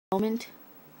moment,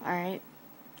 alright,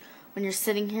 when you're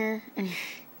sitting here and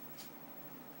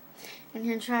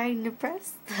you're trying to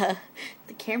press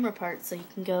the camera part so you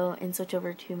can go and switch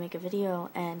over to make a video,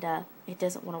 and it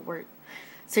doesn't want to work.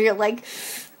 So you're like,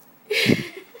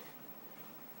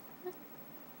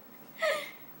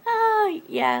 oh,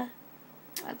 yeah,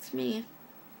 that's me.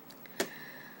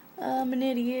 I'm an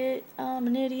idiot, I'm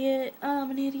an idiot,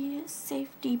 I'm an idiot.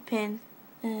 Safety pin.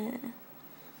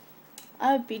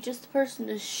 I would be just the person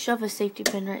to shove a safety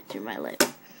pin right through my lip,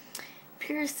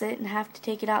 pierce it, and have to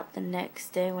take it out the next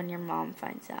day when your mom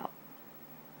finds out.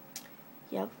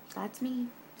 Yep, that's me.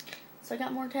 So I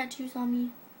got more tattoos on me.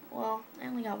 Well, I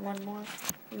only got one more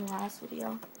in the last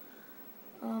video.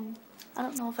 I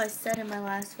don't know if I said in my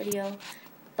last video,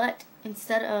 but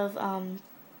instead of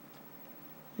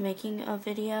making a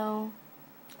video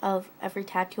of every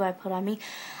tattoo I put on me,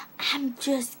 I'm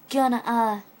just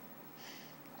gonna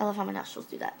I love how my nostrils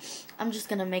do that. I'm just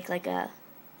gonna make like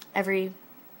every,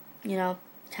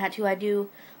 tattoo I do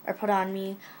or put on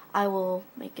me, I will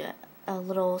make a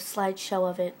little slideshow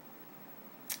of it,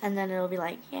 and then it'll be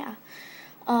like, yeah,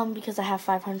 because I have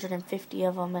 550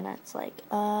 of them, and it's like,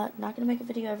 not gonna make a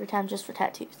video every time just for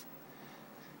tattoos.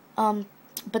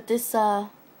 But this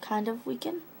kind of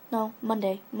weekend, no,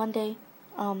 Monday,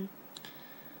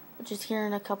 which is here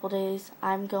in a couple days,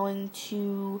 I'm going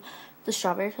to the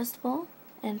Strawberry Festival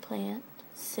in Plant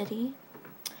City.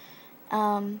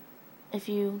 If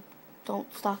you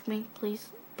don't stalk me, please,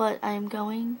 but I am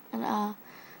going, and I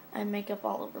have makeup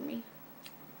all over me.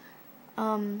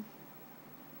 I'm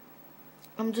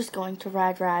just going to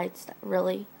ride rides,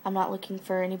 really. I'm not looking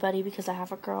for anybody because I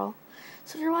have a girl.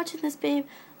 So if you're watching this, babe,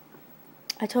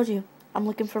 I told you, I'm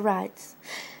looking for rides.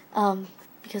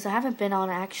 Because I haven't been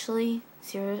on, actually,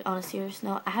 on a serious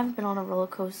note, I haven't been on a roller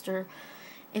coaster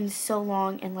in so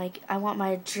long, and like, I want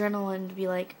my adrenaline to be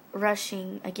like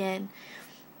rushing again,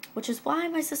 which is why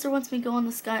my sister wants me to go on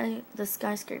the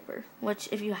skyscraper, which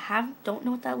if you don't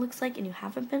know what that looks like and you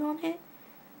haven't been on it,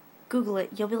 Google it.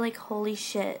 You'll be like, holy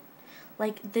shit,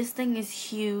 like, this thing is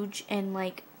huge, and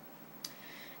like,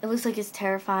 it looks like it's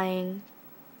terrifying,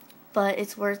 but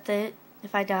it's worth it.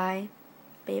 If I die,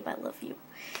 babe, I love you.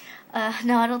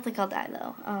 No, I don't think I'll die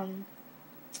though.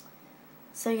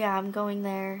 So yeah, I'm going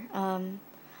there.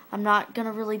 I'm not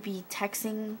gonna really be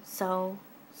texting, so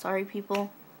sorry,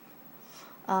 people.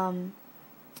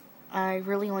 I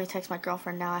really only text my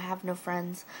girlfriend now. I have no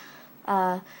friends,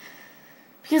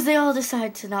 because they all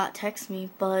decide to not text me,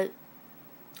 but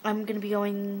I'm gonna be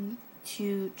going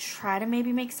to try to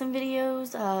maybe make some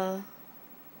videos,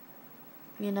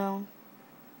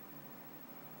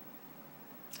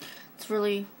 It's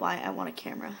really why I want a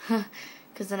camera,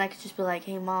 because then I could just be like,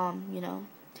 hey mom,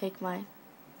 take my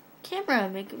camera,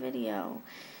 make a video.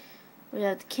 We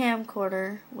have the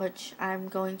camcorder, which I'm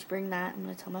going to bring that. I'm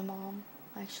going to tell my mom,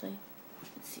 actually.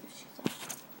 Let's see if she's up.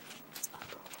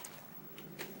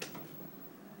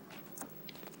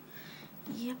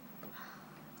 Yep.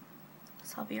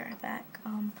 So I'll be right back.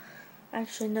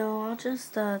 Actually, no, I'll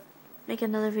just make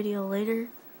another video later.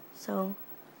 So,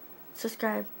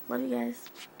 subscribe. Love you guys.